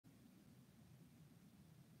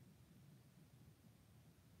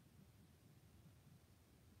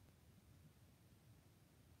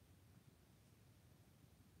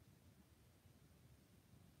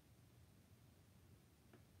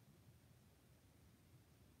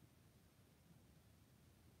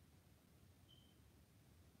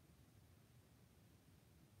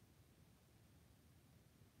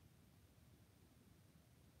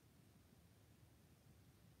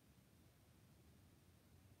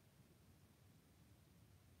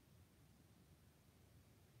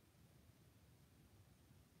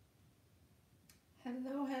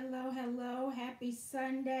Hello, hello, hello. Happy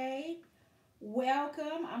Sunday.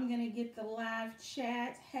 Welcome. I'm going to get the live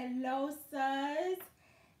chat. Hello, Suz.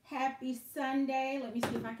 Happy Sunday. Let me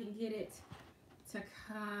see if I can get it to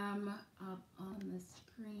come up on the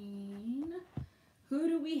screen. Who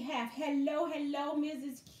do we have? Hello, hello,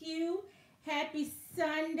 Mrs. Q. Happy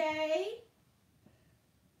Sunday.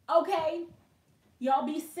 Okay. Y'all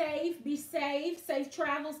be safe. Be safe. Safe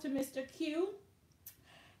travels to Mr. Q.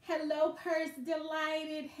 Hello, Purse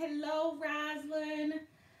Delighted. Hello, Roslyn.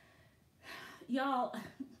 Y'all,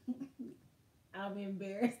 I'm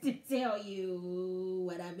embarrassed to tell you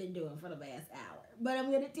what I've been doing for the past hour, but I'm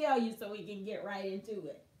going to tell you so we can get right into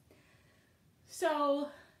it. So,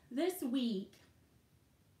 this week,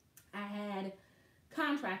 I had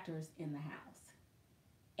contractors in the house,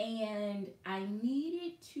 and I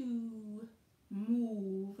needed to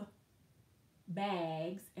move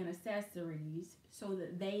bags and accessories so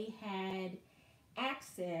that they had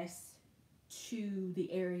access to the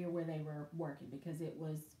area where they were working because it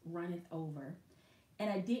was runneth over and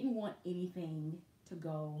I didn't want anything to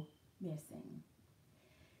go missing.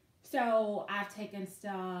 So I've taken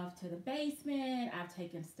stuff to the basement, I've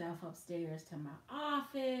taken stuff upstairs to my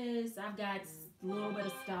office, I've got a little bit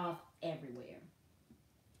of stuff everywhere.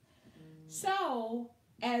 So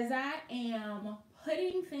as I am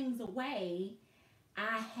putting things away,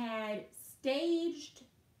 I had staged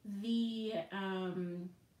the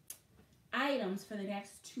items for the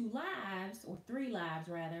next two lives, or three lives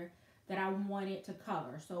rather, that I wanted to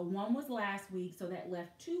cover. So one was last week, so that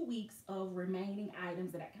left 2 weeks of remaining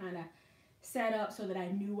items that I kind of set up so that I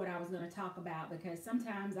knew what I was going to talk about, because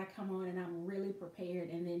sometimes I come on and I'm really prepared,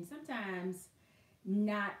 and then sometimes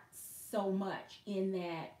not so much, in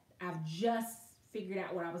that I've just figured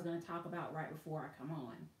out what I was going to talk about right before I come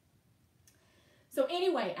on. So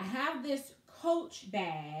anyway, I have this Coach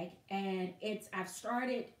bag, and I've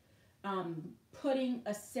started putting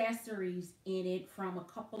accessories in it from a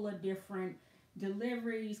couple of different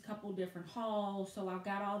deliveries, couple different hauls. So I've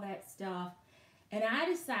got all that stuff. And I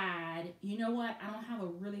decide, you know what? I don't have a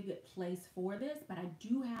really good place for this, but I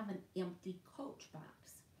do have an empty Coach box.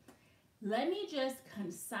 Let me just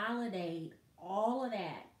consolidate all of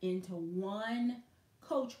that into one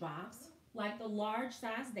Coach box, like the large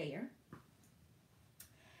size there,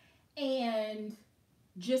 and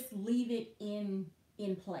just leave it in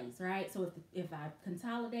place, right? So if I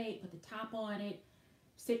consolidate, put the top on it,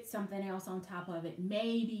 stick something else on top of it,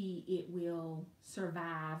 maybe it will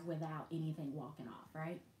survive without anything walking off,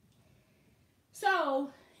 right? So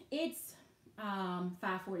it's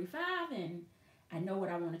 5:45, and I know what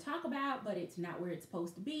I want to talk about, but it's not where it's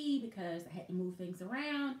supposed to be because I had to move things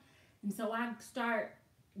around. And so I start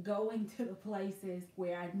going to the places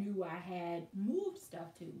where I knew I had moved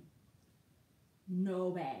stuff to. No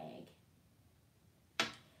bag.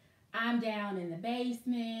 I'm down in the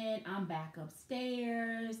basement. I'm back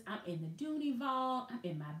upstairs. I'm in the Dooney vault. I'm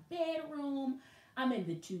in my bedroom. I'm in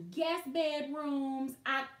the two guest bedrooms.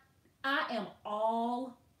 I am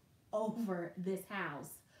all over this house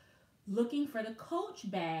looking for the Coach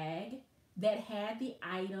bag that had the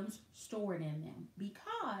items stored in them,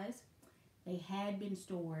 because they had been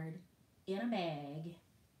stored in a bag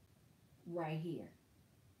right here.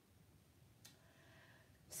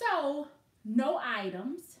 So, no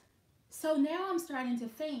items. So now I'm starting to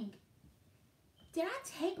think, did I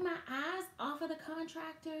take my eyes off of the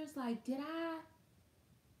contractors? Like,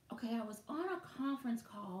 okay, I was on a conference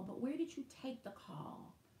call, but where did you take the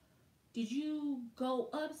call? Did you go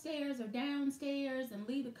upstairs or downstairs and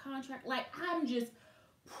leave the contract? Like, I'm just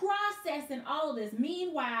processing all of this.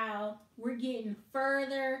 Meanwhile, we're getting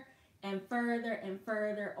further and further and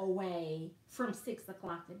further away from 6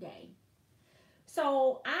 o'clock today.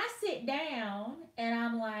 So I sit down and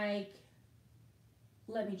I'm like,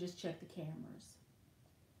 let me just check the cameras.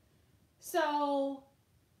 So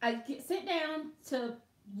I sit down to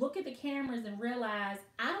look at the cameras and realize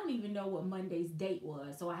I don't even know what Monday's date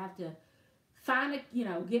was. So I have to find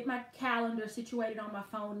get my calendar situated on my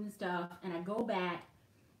phone and stuff. And I go back.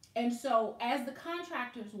 And so as the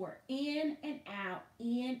contractors were in and out,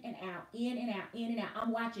 in and out, in and out, in and out,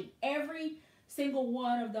 I'm watching every single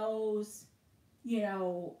one of those,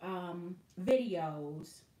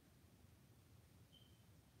 videos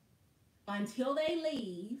until they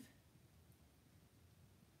leave.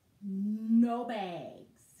 No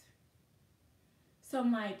bags. So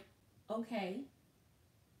I'm like, okay,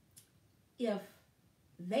 if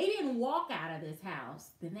they didn't walk out of this house,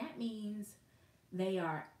 then that means they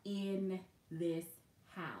are in this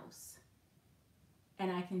house.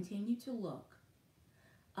 And I continue to look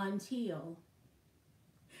until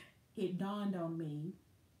it dawned on me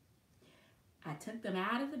I took them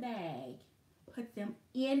out of the bag, put them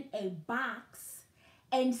in a box,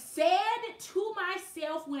 and said to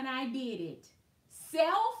myself when I did it,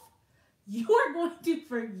 self, you are going to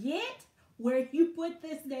forget where you put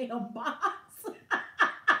this damn box.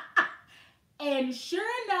 And sure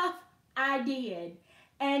enough, I did.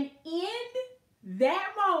 And in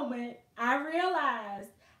that moment, I realized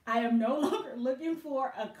I am no longer looking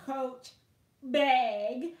for a Coach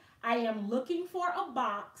bag. I am looking for a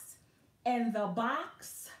box. And the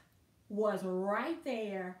box was right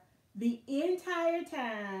there the entire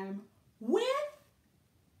time with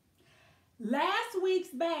last week's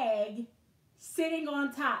bag sitting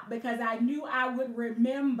on top, because I knew I would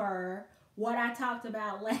remember what I talked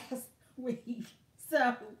about last week.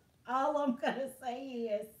 So all I'm gonna say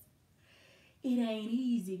is it ain't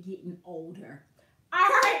easy getting older. All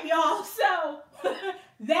right, y'all. So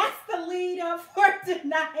that's the lead up for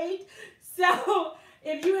tonight. So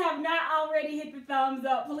if you have not already hit the thumbs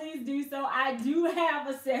up, please do so. I do have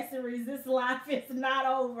accessories. This life is not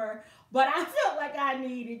over, but I felt like I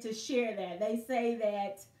needed to share that. They say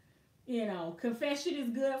that, you know, confession is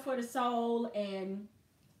good for the soul, and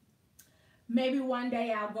maybe one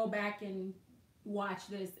day I'll go back and watch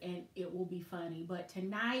this and it will be funny. But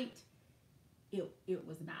tonight, it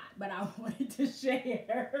was not. But I wanted to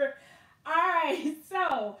share. All right,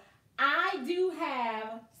 so I do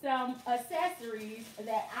have some accessories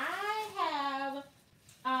that I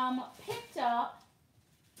have picked up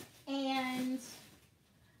and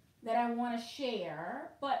that I want to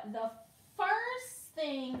share. But the first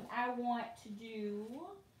thing I want to do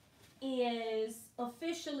is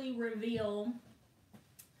officially reveal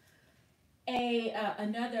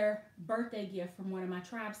another birthday gift from one of my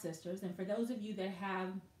tribe sisters. And for those of you that have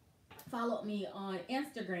followed me on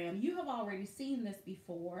Instagram, you have already seen this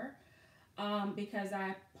before, because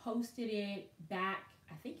I posted it back,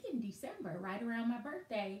 I think in December, right around my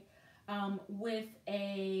birthday, with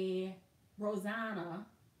a Rosanna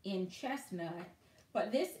in chestnut.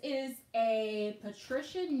 But this is a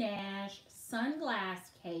Patricia Nash sunglass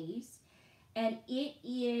case, and it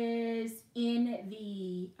is in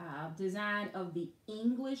the design of the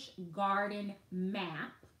English Garden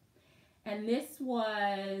map. And this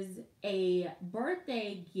was a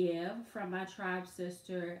birthday gift from my tribe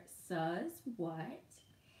sister, Suz What.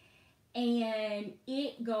 And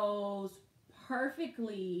it goes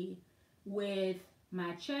perfectly with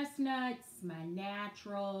my chestnuts, my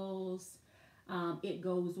naturals. It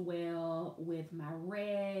goes well with my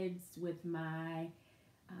reds, with my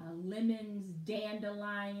lemons,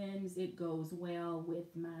 dandelions. It goes well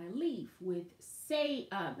with my leaf, with sage.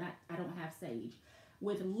 I don't have sage.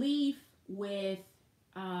 With leaf, with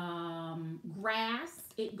grass.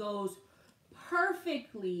 It goes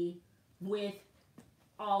perfectly with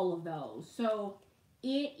all of those. So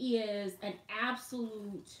it is an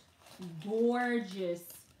absolute gorgeous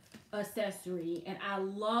accessory, and I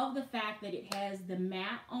love the fact that it has the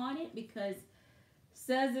map on it, because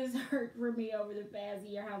Suz has heard from me over the past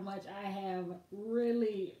year how much I have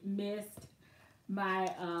really missed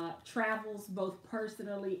my travels, both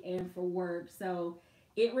personally and for work. So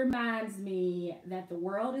it reminds me that the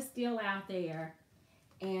world is still out there,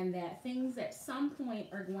 and that things at some point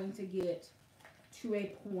are going to get to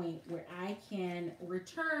a point where I can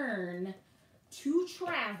return to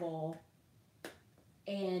travel,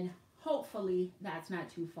 and hopefully that's not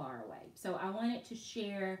too far away. So I wanted to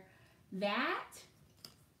share that.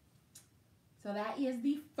 So that is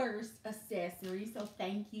the first accessory. So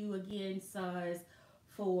thank you again, Suz,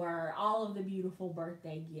 for all of the beautiful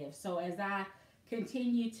birthday gifts. So as I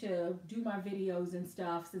continue to do my videos and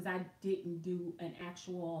stuff, since I didn't do an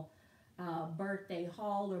actual birthday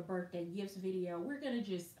haul or birthday gifts video,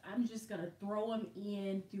 I'm just gonna throw them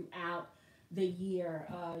in throughout the year,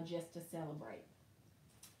 just to celebrate.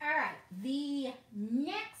 All right, the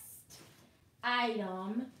next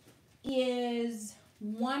item is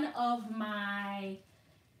one of my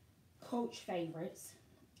Coach favorites,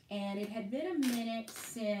 and it had been a minute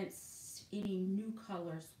since any new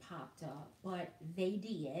colors popped up, but they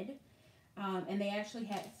did. And they actually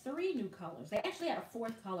had 3 new colors. They actually had a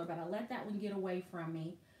 4th color, but I let that one get away from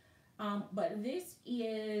me. But this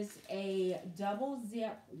is a double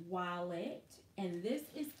zip wallet, and this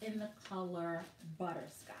is in the color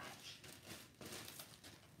butterscotch.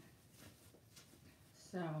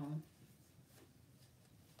 So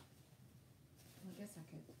I guess I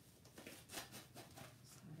could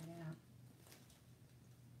start it out.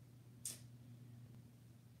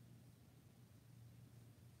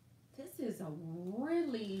 This is a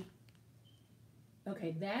really,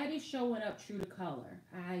 okay, that is showing up true to color.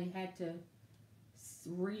 I had to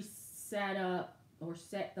reset up or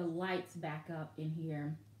set the lights back up in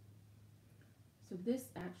here. So this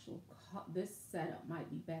this setup might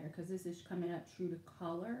be better because this is coming up true to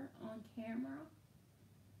color on camera.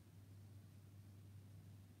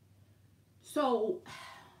 So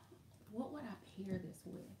what would I pair this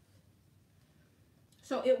with?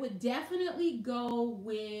 So it would definitely go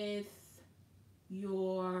with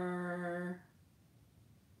your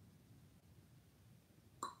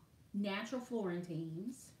natural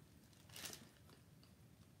Florentines.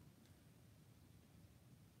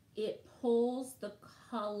 It pulls the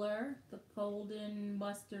color, the golden,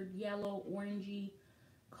 mustard, yellow, orangey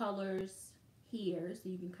colors here. So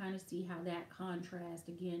you can kind of see how that contrast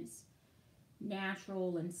against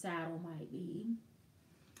natural and saddle might be.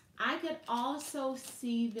 I could also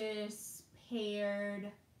see this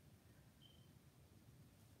paired.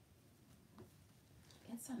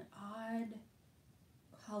 It's an odd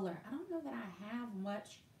color. I don't know that I have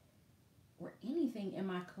much or anything in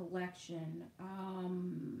my collection.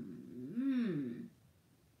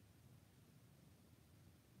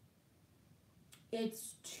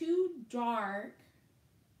 It's too dark.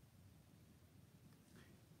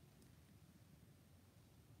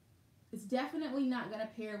 It's definitely not going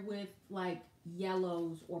to pair with like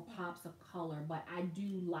yellows or pops of color, but I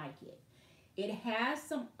do like it. It has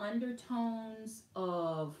some undertones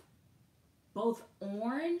of both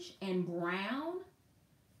orange and brown.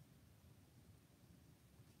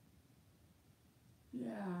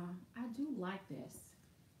 Yeah, I do like this.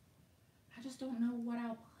 I just don't know what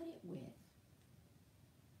I'll put it with.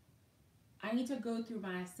 I need to go through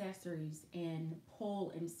my accessories and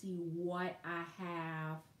pull and see what I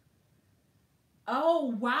have.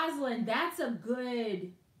 Oh, Rosalind, that's a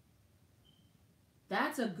good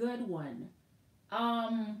one.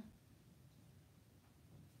 I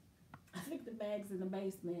think the bag's in the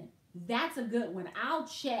basement. That's a good one. I'll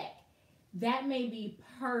check. That may be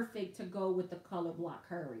perfect to go with the color block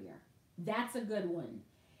courier. That's a good one.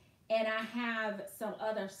 And I have some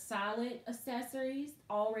other solid accessories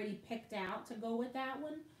already picked out to go with that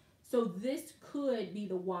one. So this could be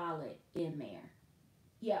the wallet in there.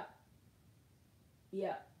 Yep.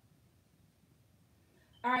 Yep.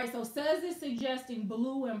 All right, so Suz is suggesting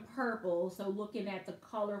blue and purple. So looking at the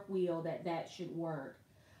color wheel, that should work.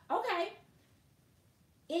 Okay.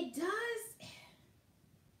 It does.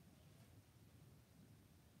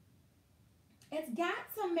 It's got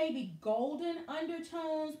some maybe golden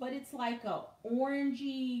undertones, but it's like a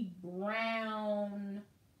orangey brown.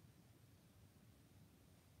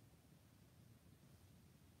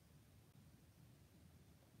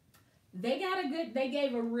 They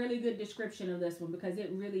gave a really good description of this one because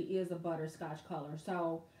it really is a butterscotch color.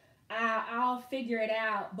 So I'll figure it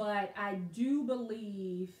out, but I do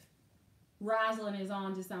believe Rosalind is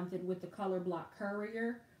on to something with the color block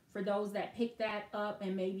courier. For those that pick that up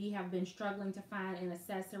and maybe have been struggling to find an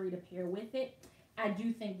accessory to pair with it, I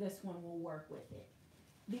do think this one will work with it.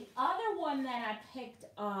 The other one that I picked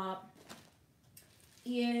up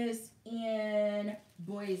is in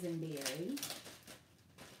boysenberry.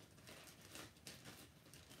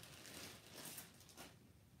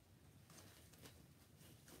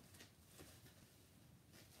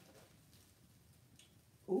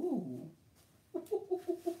 Ooh.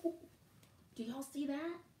 Do y'all see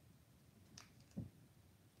that?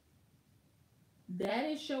 That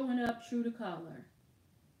is showing up true to color.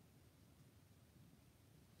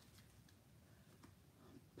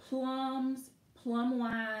 Plums, plum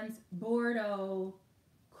wines, Bordeaux,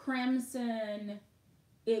 crimson.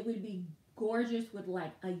 It would be gorgeous with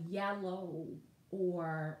like a yellow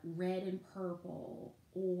or red and purple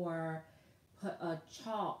or a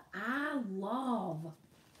chalk. I love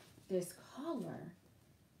this color.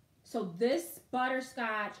 So this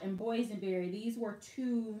butterscotch and boysenberry, these were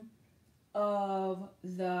two of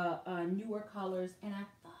the newer colors, and I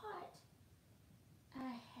thought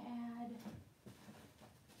I had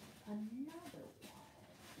another one.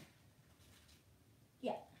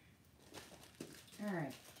 Yeah. All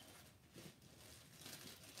right.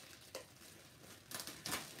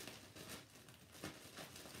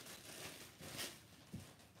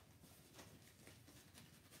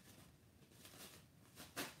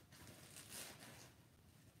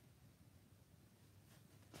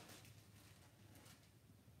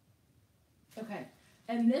 Okay,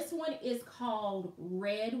 and this one is called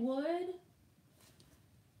Redwood.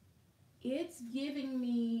 It's giving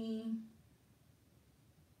me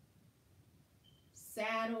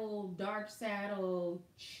saddle, dark saddle,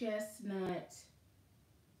 chestnut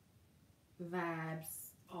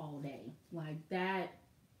vibes all day. Like that.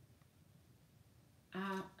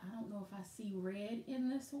 I don't know know if I see red in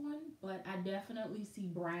this one, but I definitely see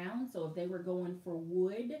brown. So if they were going for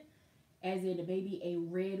wood, as in maybe a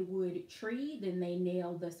redwood tree, then they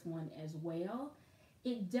nailed this one as well.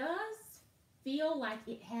 It does feel like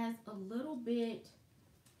it has a little bit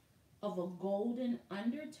of a golden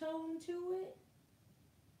undertone to it.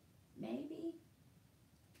 Maybe.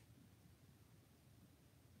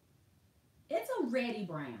 It's a reddy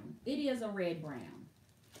brown. It is a red brown.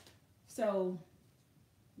 So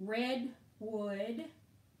redwood,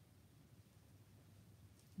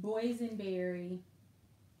 boysenberry,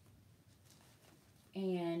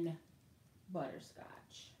 and butterscotch.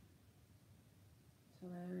 So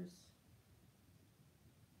there's,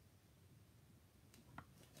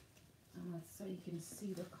 so you can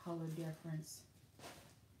see the color difference.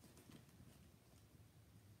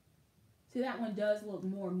 See, that one does look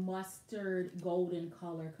more mustard golden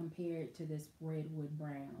color compared to this redwood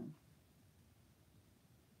brown.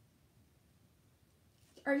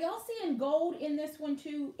 Are y'all seeing gold in this one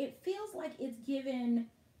too? It feels like it's given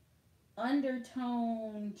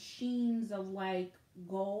undertone sheens of like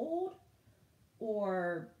gold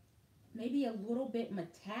or maybe a little bit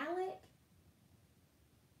metallic.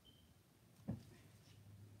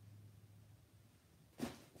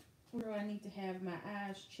 Where do I need to have my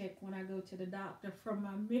eyes checked when I go to the doctor from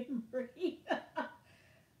my memory?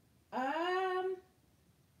 I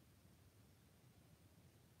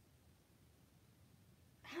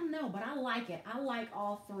don't know, but I like it. I like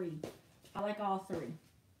all three. I like all three.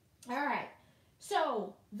 All right.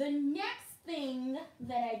 So the next thing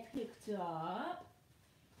that I picked up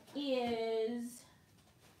is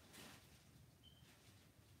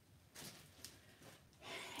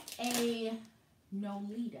a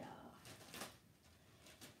Nolita.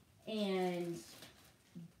 And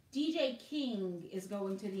DJ King is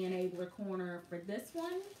going to the enabler corner for this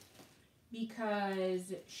one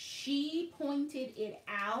because she pointed it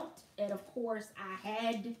out, and of course I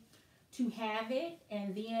had to have it,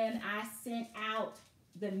 and then I sent out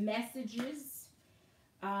the messages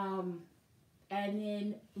and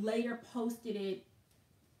then later posted it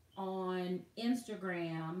on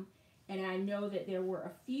Instagram, and I know that there were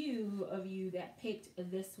a few of you that picked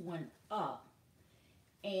this one up.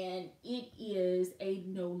 And it is a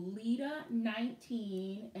Nolita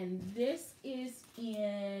 19, and this is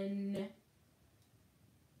in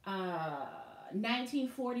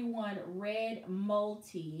 1941 red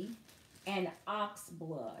multi and ox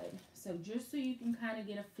blood. So just so you can kind of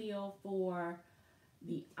get a feel for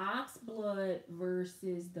the ox blood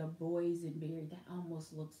versus the boysenberry, that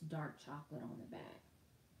almost looks dark chocolate on the back.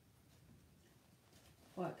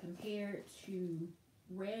 But compared to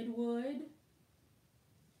redwood,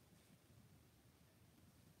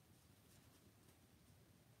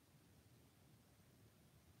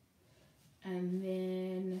 and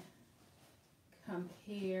then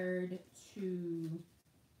compared to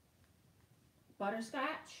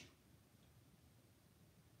butterscotch,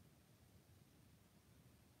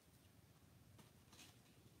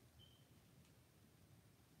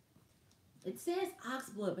 it says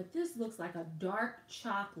oxblood, but this looks like a dark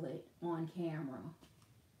chocolate on camera.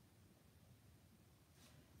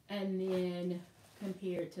 And then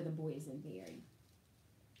compared to the boysenberry,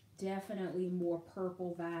 definitely more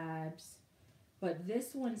purple vibes. But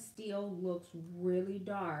this one still looks really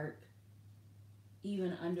dark,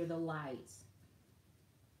 even under the lights.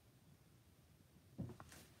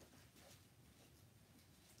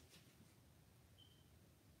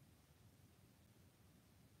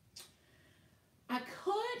 I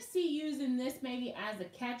could see using this maybe as a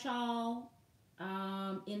catch-all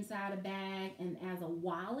inside a bag and as a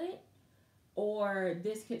wallet. Or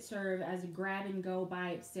this could serve as a grab and go by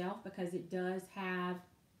itself because it does have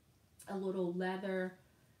a little leather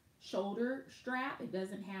shoulder strap. It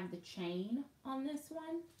doesn't have the chain on this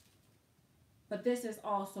one. But this is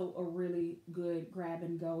also a really good grab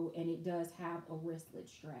and go, and it does have a wristlet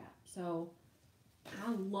strap. So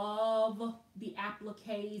I love the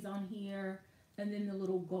appliques on here, and then the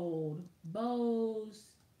little gold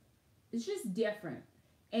bows. It's just different.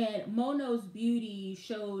 And Mono's Beauty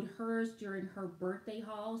showed hers during her birthday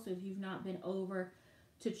haul. So if you've not been over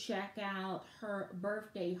to check out her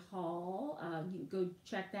birthday haul, you can go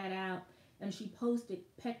check that out. And she posted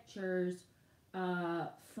pictures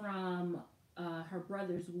from her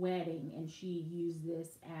brother's wedding, and she used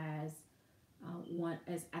this as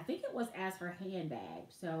I think it was as her handbag.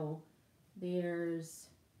 So there's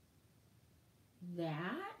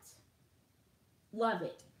that. Love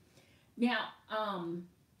it. Now,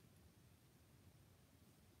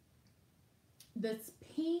 this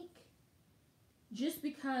pink, just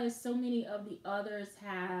because so many of the others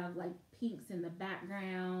have like pinks in the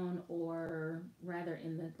background, or rather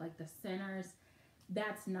in the like the centers,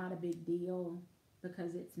 that's not a big deal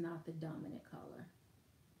because it's not the dominant color.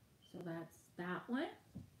 So that's that one.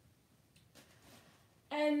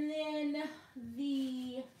 And then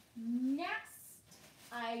the next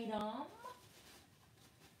item,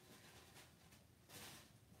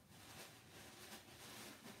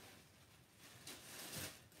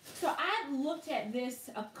 so I've looked at this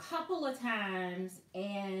a couple of times,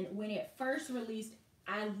 and when it first released,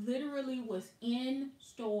 I literally was in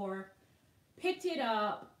store, picked it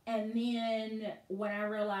up, and then when I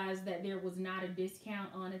realized that there was not a discount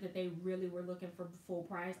on it, that they really were looking for full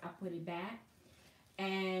price, I put it back.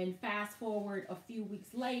 And fast forward a few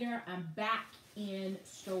weeks later, I'm back in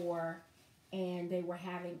store and they were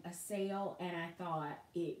having a sale, and I thought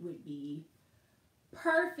it would be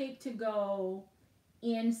perfect to go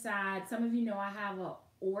inside. Some of you know I have a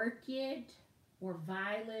orchid or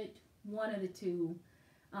violet, one of the two.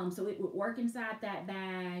 So it would work inside that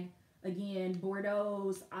bag. Again,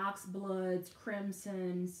 Bordeaux's, oxbloods,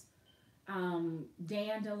 crimsons,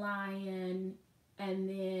 dandelion, and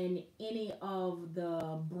then any of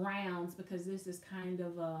the browns, because this is kind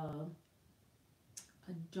of a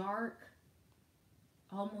dark,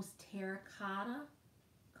 almost terracotta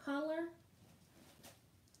color.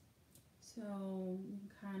 So you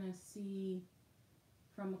can kind of see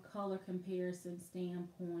from a color comparison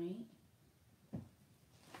standpoint.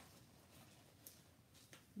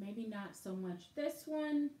 Maybe not so much this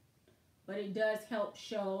one, but it does help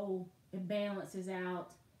show, it balances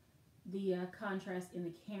out the contrast in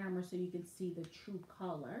the camera so you can see the true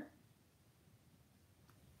color.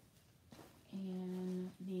 And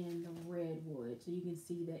then the redwood, so you can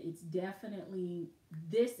see that it's definitely,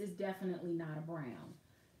 this is definitely not a brown.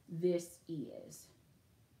 This is.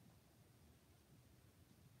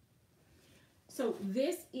 So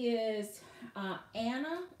this is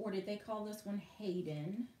Anna, or did they call this one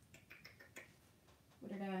Hayden?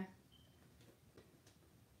 What did I?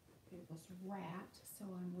 It was wrapped, so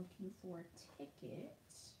I'm looking for a ticket.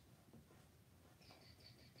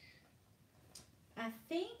 I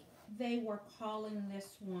think they were calling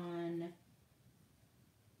this one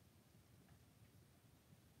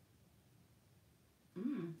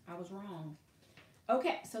I was wrong.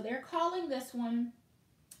 Okay, so they're calling this one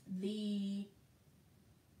the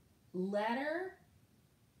Letter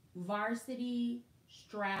Varsity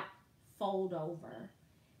Strap Fold Over,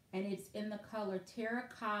 and it's in the color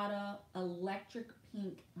Terracotta Electric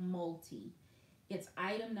Pink Multi. It's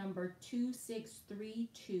item number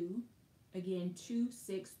 2632. Again,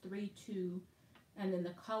 2632. And then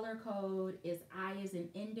the color code is I as in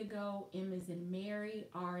Indigo, M as in Mary,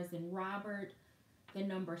 R as in Robert, the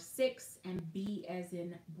number 6, and B as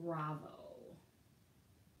in Bravo.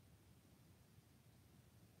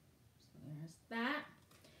 So there's that.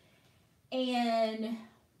 And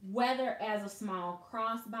whether as a small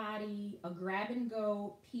crossbody, a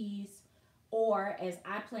grab-and-go piece, or as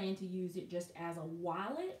I plan to use it just as a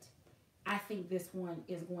wallet, I think this one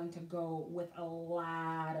is going to go with a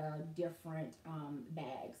lot of different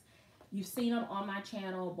bags. You've seen them on my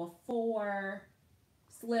channel before.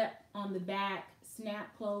 Slip on the back,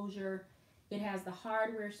 snap closure. It has the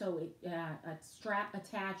hardware, so a strap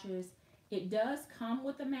attaches. It does come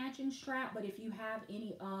with a matching strap, but if you have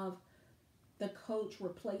any of the Coach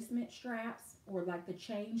replacement straps or like the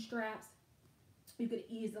chain straps, you could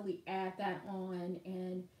easily add that on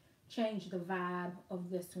and change the vibe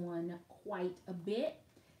of this one quite a bit.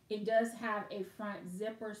 It does have a front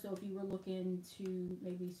zipper, so if you were looking to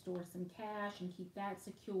maybe store some cash and keep that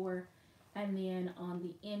secure. And then on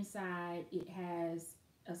the inside, it has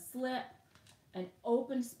a slip, an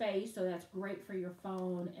open space, so that's great for your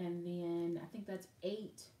phone. And then I think that's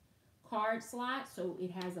 8 card slots, so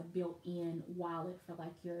it has a built-in wallet for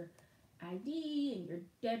like your ID and your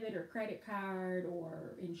debit or credit card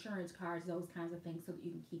or insurance cards, those kinds of things, so that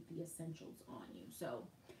you can keep the essentials on you. So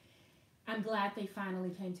I'm glad they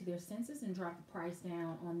finally came to their senses and dropped the price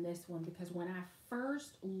down on this one, because when I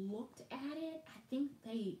first looked at it, I think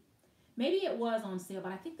they, maybe it was on sale,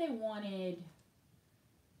 but I think they wanted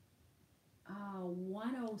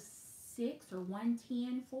 106 or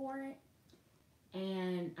 110 for it,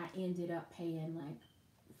 and I ended up paying like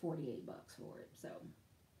 48 bucks for it. So,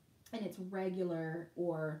 and it's regular,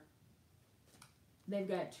 or they've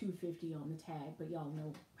got 250 on the tag, but y'all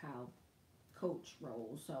know how Coach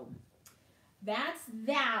rolls. So that's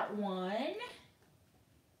that one.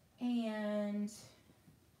 And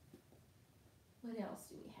what else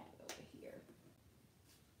do we have over here?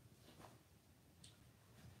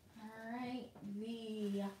 All right,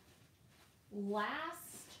 the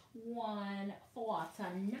last one for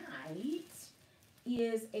tonight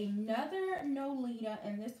is another Nolita,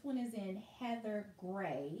 and this one is in Heather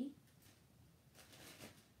Gray.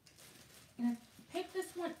 And I picked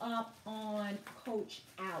this one up on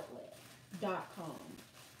CoachOutlet.com.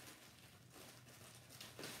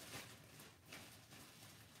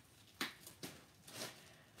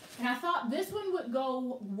 And I thought this one would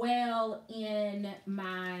go well in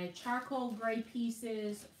my charcoal gray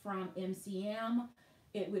pieces from MCM.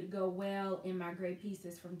 It would go well in my gray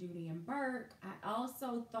pieces from Doody and Burke. I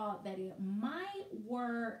also thought that it might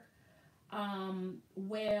work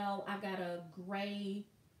well. I've got a gray,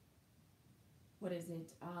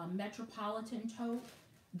 Metropolitan tote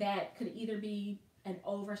that could either be an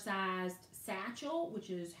oversized satchel,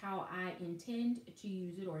 which is how I intend to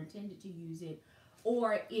use it or intended to use it,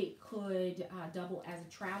 or it could double as a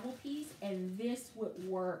travel piece, and this would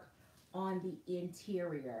work on the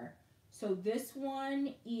interior. So this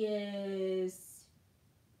one is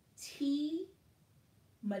T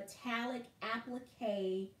Metallic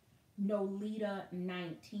Applique Nolita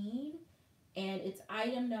 19, and it's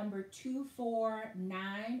item number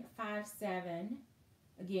 24957.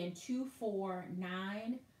 Again,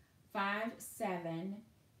 24957,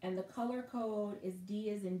 and the color code is D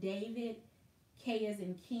as in David, K as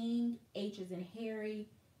in King, H as in Harry,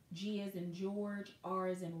 G as in George, R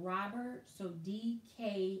as in Robert. So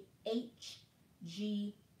DKHGR.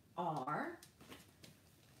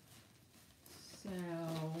 So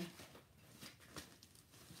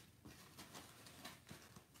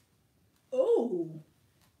oh.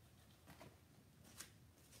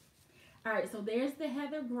 All right, so there's the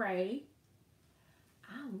Heather Gray.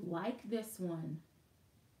 I like this one.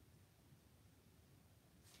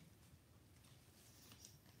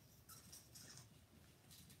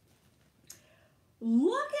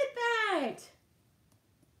 Look at that.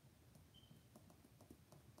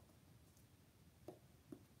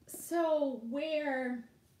 So where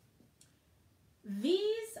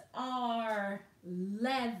these are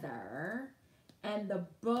leather and the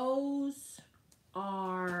bows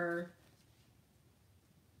are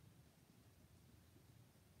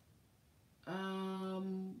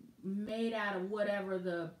made out of whatever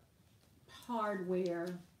the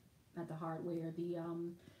hardware, not the hardware, the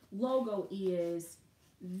logo is.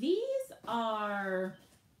 These are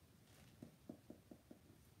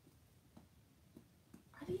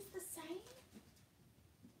these the same?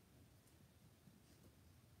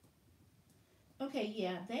 Okay,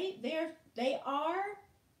 yeah, they are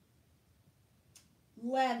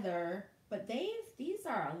leather, but these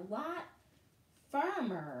are a lot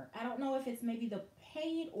firmer. I don't know if it's maybe the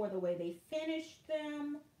paint or the way they finished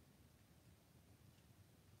them.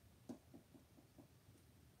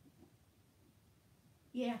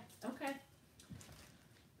 Yeah, okay.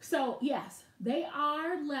 So, yes, they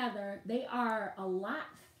are leather. They are a lot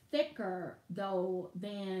thicker, though,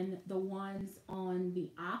 than the ones on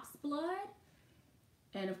the Ox Blood.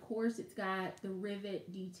 And, of course, it's got the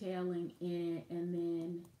rivet detailing in it. And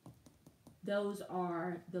then those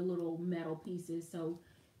are the little metal pieces. So,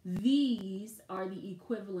 these are the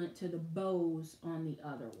equivalent to the bows on the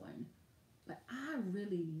other one. But I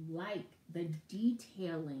really like the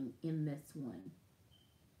detailing in this one.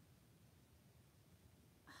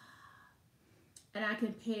 And I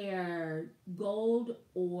can pair gold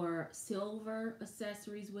or silver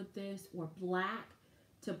accessories with this, or black,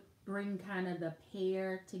 to bring kind of the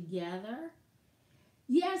pair together.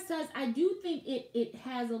 Yes, sis, I do think it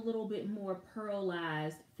has a little bit more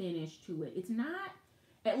pearlized finish to it. It's not,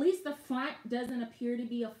 at least the front doesn't appear to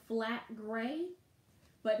be a flat gray.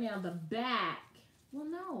 But now the back, well,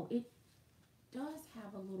 no, it does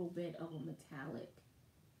have a little bit of a metallic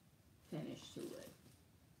finish to it.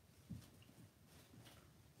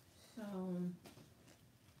 So,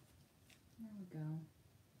 there we go.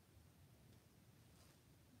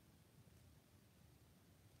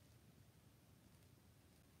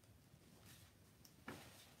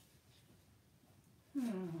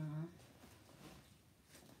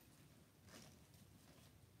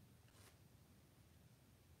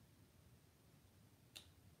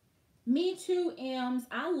 Me too, M's.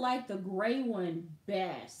 I like the gray one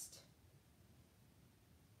best.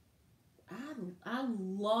 I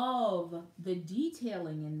love the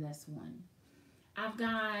detailing in this one. I've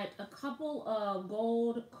got a couple of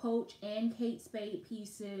gold Coach and Kate Spade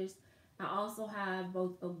pieces. I also have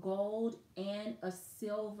both a gold and a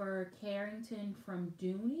silver Carrington from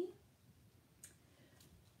Dooney.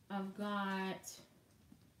 I've got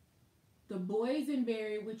the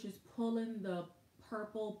Boysenberry, which is pulling the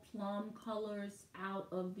purple plum colors out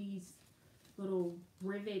of these little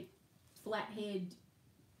rivet flathead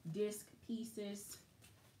disc pieces.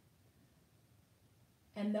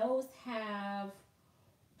 And those have,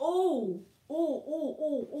 oh, oh, oh,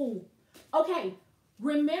 oh, oh. Okay,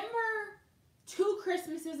 remember 2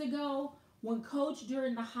 Christmases ago when Coach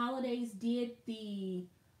during the holidays did the,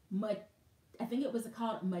 I think it was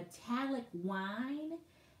called metallic wine,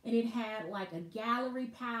 and it had like a gallery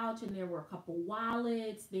pouch, and there were a couple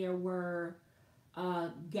wallets, there were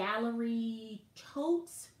gallery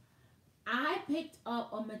totes. I picked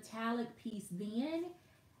up a metallic piece then.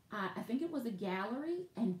 I think it was a gallery,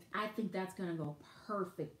 and I think that's gonna go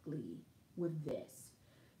perfectly with this.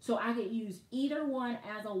 So I could use either one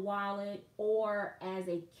as a wallet or as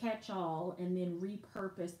a catch-all and then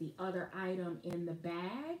repurpose the other item in the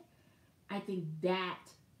bag. I think that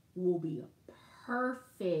will be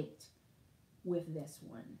perfect with this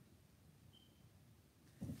one.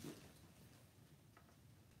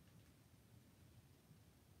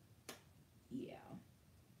 Yeah.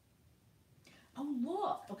 Oh,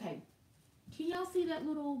 look. Okay. Can y'all see that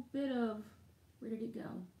little bit of, where did it go?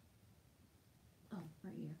 Oh,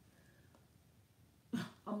 right here.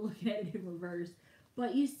 I'm looking at it in reverse.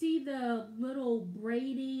 But you see the little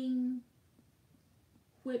braiding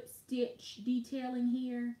whip stitch detailing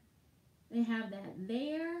here? They have that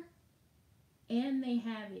there, and they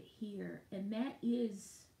have it here. And that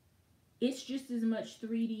is, it's just as much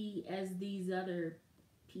 3D as these other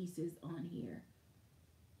pieces on here.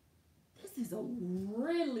 This is a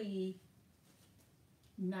really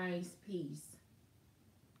nice piece.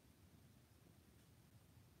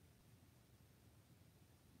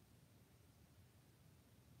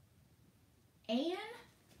 And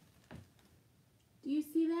do you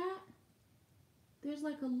see that? There's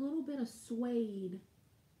like a little bit of suede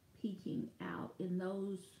peeking out in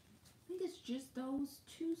those. I think it's just those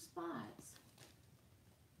 2 spots.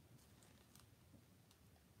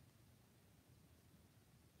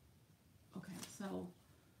 Okay, so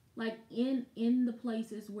like in the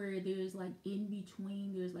places where there's like in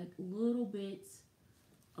between, there's like little bits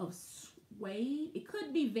of suede. It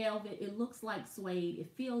could be velvet. It looks like suede. It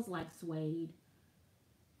feels like suede.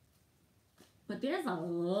 But there's a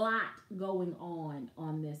lot going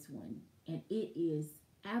on this one, and it is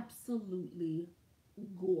absolutely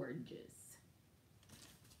gorgeous.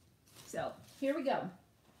 So here we go.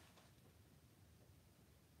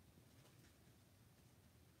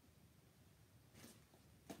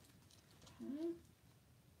 Okay.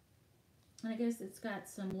 I guess it's got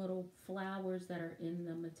some little flowers that are in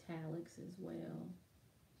the metallics as well.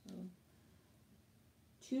 So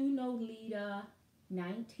 2 Nolita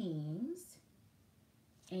 19s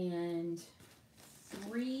and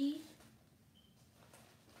 3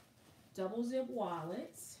 double zip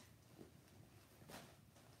wallets.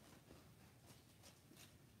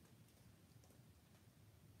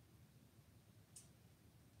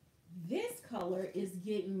 This color is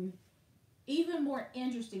getting even more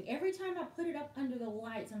interesting. Every time I put it up under the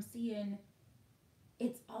lights, I'm seeing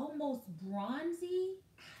it's almost bronzy.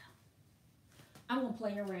 I'm gonna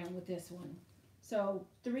play around with this one. So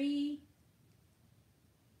 3,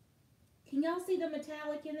 can y'all see the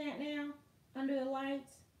metallic in that now under the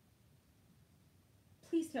lights?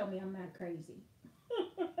 Please tell me I'm not crazy.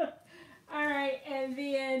 All right, and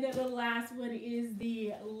then the last one is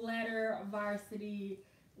the letter varsity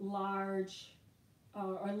large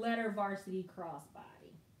or letter varsity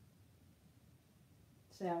crossbody.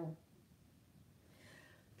 So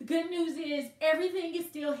the good news is everything is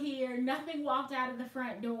still here. Nothing walked out of the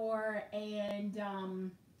front door, and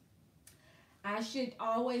I should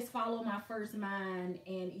always follow my first mind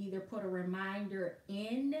and either put a reminder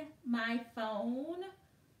in my phone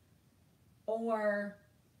or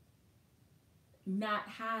not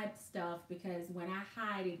hide stuff, because when I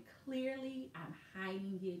hide it clearly, I'm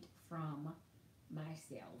hiding it from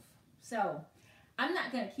myself. So I'm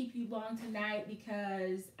not going to keep you long tonight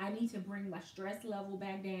because I need to bring my stress level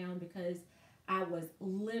back down, because I was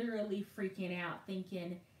literally freaking out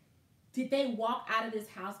thinking, did they walk out of this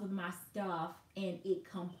house with my stuff? And it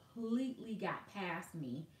completely got past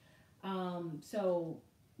me. So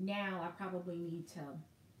now I probably need to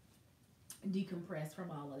decompress from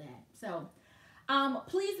all of that. So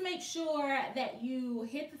please make sure that you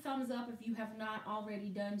hit the thumbs up if you have not already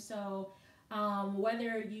done so.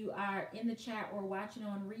 Whether you are in the chat or watching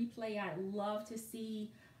on replay, I'd love to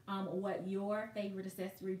see what your favorite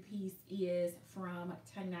accessory piece is from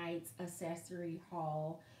tonight's accessory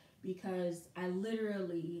haul, because I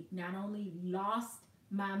literally not only lost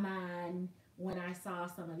my mind when I saw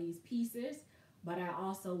some of these pieces, but I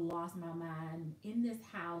also lost my mind in this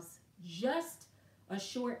house just a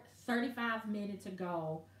short 35 minutes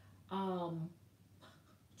ago, trying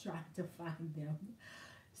to find them.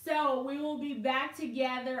 So we will be back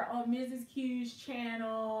together on Mrs. Q's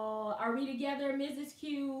channel. Are we together, Mrs.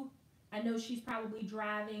 Q? I know she's probably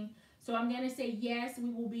driving. So I'm going to say yes, we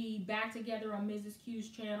will be back together on Mrs. Q's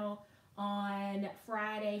channel on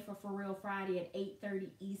Friday for Real Friday at 8:30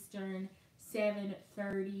 Eastern,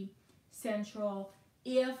 7:30 Central.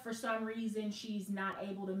 If for some reason she's not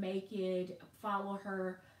able to make it, follow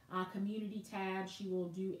her community tab. She will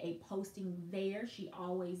do a posting there. She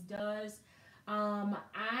always does.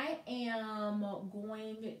 I am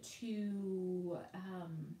going to,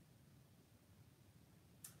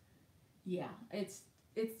 yeah, it's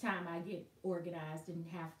time I get organized and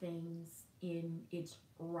have things in its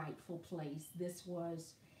rightful place. This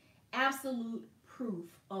was absolute proof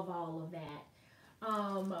of all of that.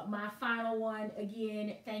 My final one,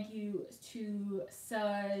 again, thank you to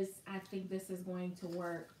Suz. I think this is going to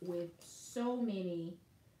work with so many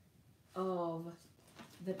of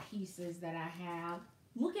the pieces that I have.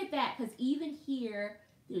 Look at that, because even here,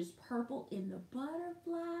 there's purple in the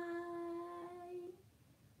butterfly.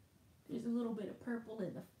 There's a little bit of purple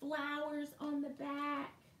in the flowers on the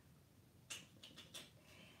back.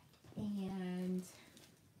 And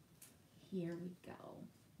here we go.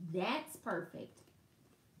 That's perfect.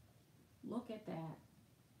 Look at that.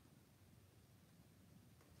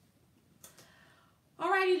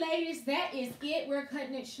 Alrighty, ladies, that is it. We're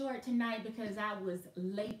cutting it short tonight because I was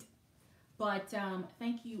late. But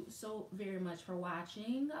thank you so very much for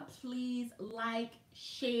watching. Please like,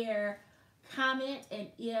 share, comment, and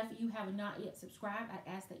if you have not yet subscribed, I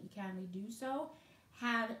ask that you kindly do so.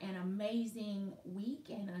 Have an amazing week,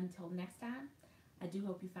 and until next time, I do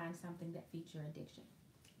hope you find something that feeds your addiction.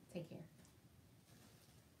 Take care.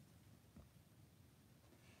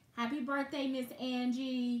 Happy birthday, Miss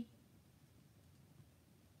Angie.